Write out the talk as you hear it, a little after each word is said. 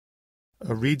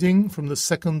A reading from the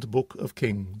second book of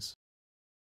Kings.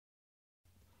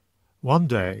 One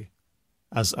day,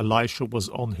 as Elisha was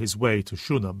on his way to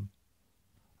Shunem,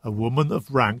 a woman of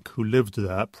rank who lived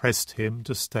there pressed him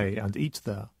to stay and eat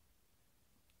there.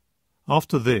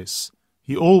 After this,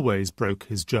 he always broke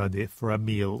his journey for a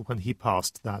meal when he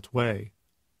passed that way.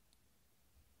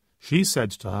 She said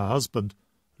to her husband,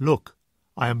 "Look,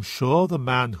 I am sure the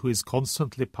man who is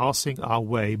constantly passing our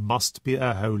way must be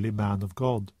a holy man of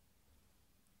God.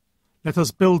 Let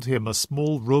us build him a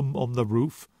small room on the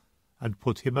roof, and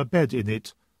put him a bed in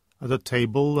it, and a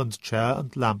table and chair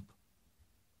and lamp.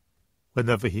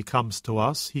 Whenever he comes to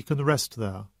us, he can rest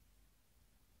there."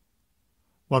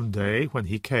 One day, when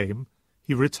he came,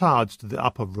 he retired to the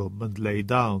upper room and lay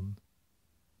down.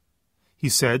 He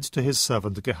said to his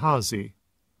servant Gehazi,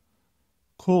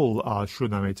 "Call our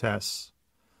Shunammitess.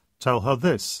 Tell her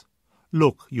this,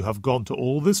 'Look, you have gone to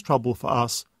all this trouble for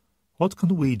us. What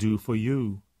can we do for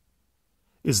you?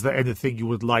 Is there anything you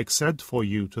would like said for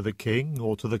you to the king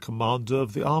or to the commander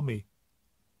of the army?'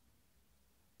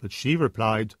 But she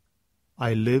replied,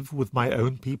 'I live with my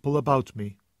own people about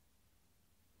me.'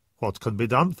 'What can be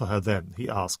done for her then?' he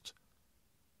asked.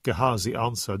 Gehazi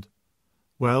answered,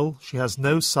 'Well, she has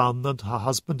no son and her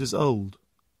husband is old.'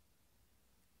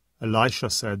 Elisha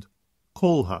said,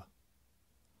 'Call her.'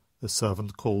 The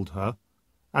servant called her,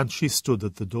 and she stood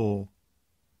at the door.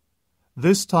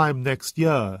 'This time next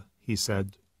year,' he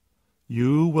said,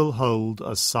 'you will hold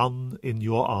a son in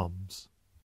your arms.'"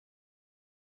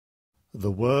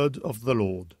 The Word of the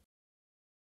Lord.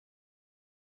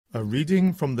 A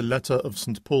reading from the letter of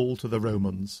St. Paul to the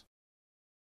Romans.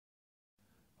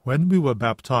 When we were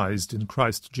baptized in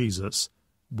Christ Jesus,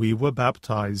 we were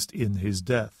baptized in his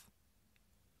death.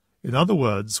 In other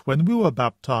words, when we were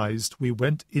baptized, we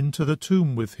went into the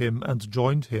tomb with him and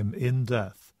joined him in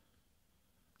death,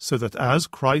 so that as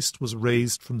Christ was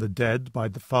raised from the dead by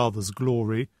the Father's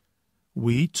glory,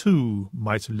 we too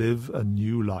might live a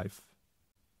new life.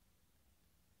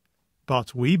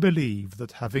 But we believe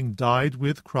that having died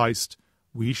with Christ,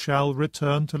 we shall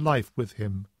return to life with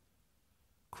him.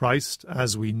 Christ,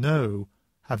 as we know,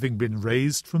 having been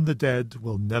raised from the dead,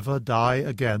 will never die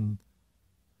again.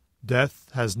 Death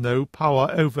has no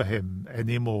power over him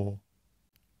any more.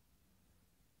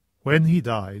 When he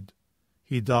died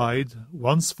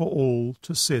once for all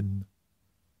to sin.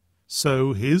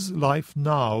 So his life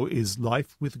now is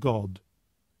life with God.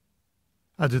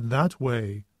 And in that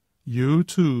way, you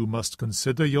too must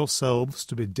consider yourselves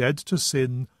to be dead to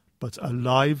sin, but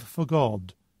alive for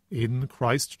God in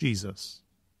Christ Jesus.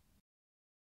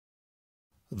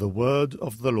 The Word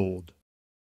of the Lord.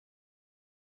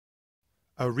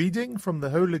 A reading from the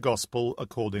Holy Gospel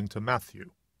according to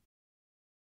Matthew.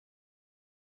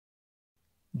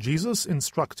 Jesus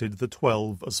instructed the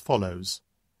 12 as follows: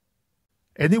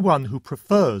 "Anyone who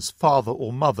prefers father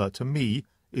or mother to me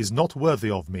is not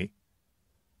worthy of me.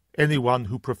 Anyone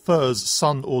who prefers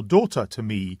son or daughter to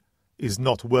me is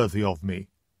not worthy of me.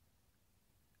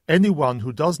 Anyone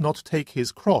who does not take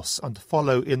his cross and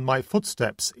follow in my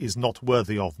footsteps is not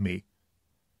worthy of me.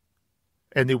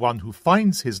 Anyone who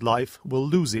finds his life will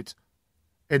lose it.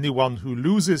 Anyone who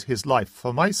loses his life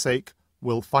for my sake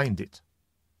will find it.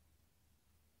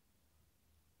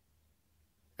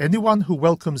 Anyone who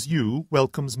welcomes you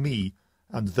welcomes me,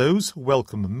 and those who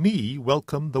welcome me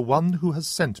welcome the one who has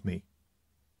sent me.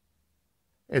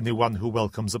 Anyone who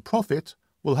welcomes a prophet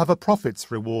will have a prophet's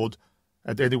reward,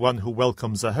 and anyone who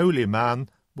welcomes a holy man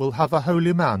will have a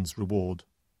holy man's reward.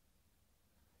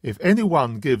 If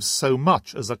anyone gives so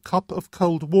much as a cup of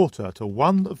cold water to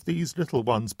one of these little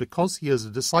ones because he is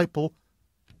a disciple,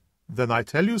 then I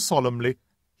tell you solemnly,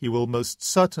 he will most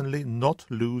certainly not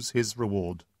lose his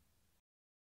reward."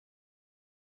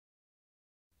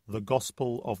 The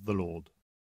Gospel of the Lord.